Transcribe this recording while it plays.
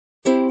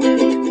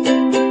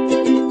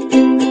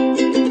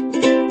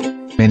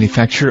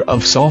manufacture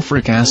of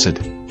sulfuric acid.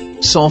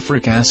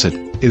 Sulfuric acid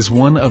is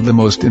one of the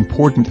most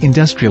important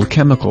industrial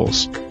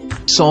chemicals.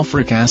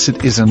 Sulfuric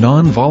acid is a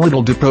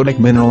non-volatile diprotic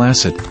mineral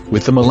acid,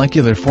 with the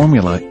molecular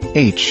formula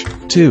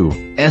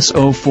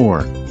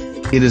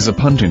H2SO4. It is a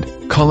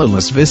pungent,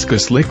 colourless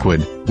viscous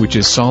liquid, which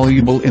is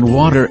soluble in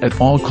water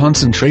at all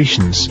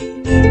concentrations.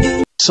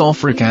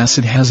 Sulfuric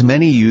acid has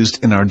many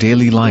used in our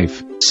daily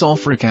life.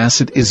 Sulfuric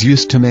acid is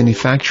used to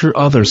manufacture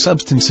other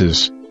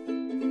substances.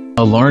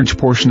 A large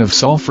portion of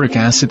sulfuric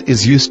acid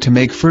is used to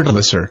make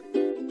fertilizer.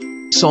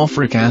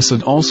 Sulfuric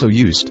acid also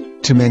used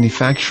to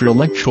manufacture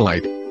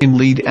electrolyte in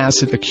lead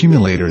acid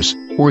accumulators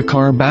or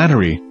car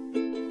battery.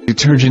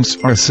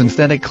 Detergents are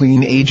synthetic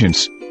clean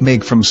agents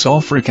made from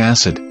sulfuric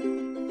acid.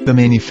 The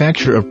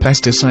manufacture of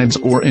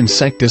pesticides or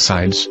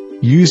insecticides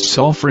used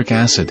sulfuric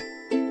acid.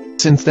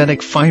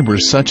 Synthetic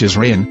fibers such as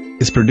rayon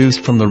is produced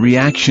from the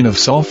reaction of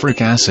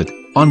sulfuric acid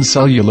on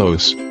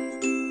cellulose.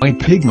 White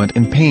pigment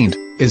in paint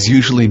is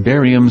usually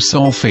barium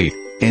sulfate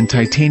and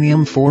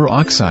titanium 4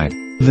 oxide.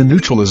 The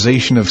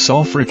neutralization of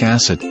sulfuric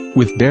acid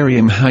with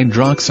barium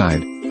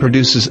hydroxide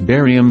produces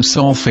barium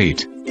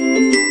sulfate.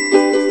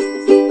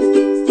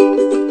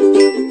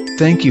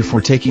 Thank you for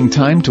taking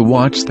time to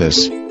watch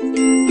this.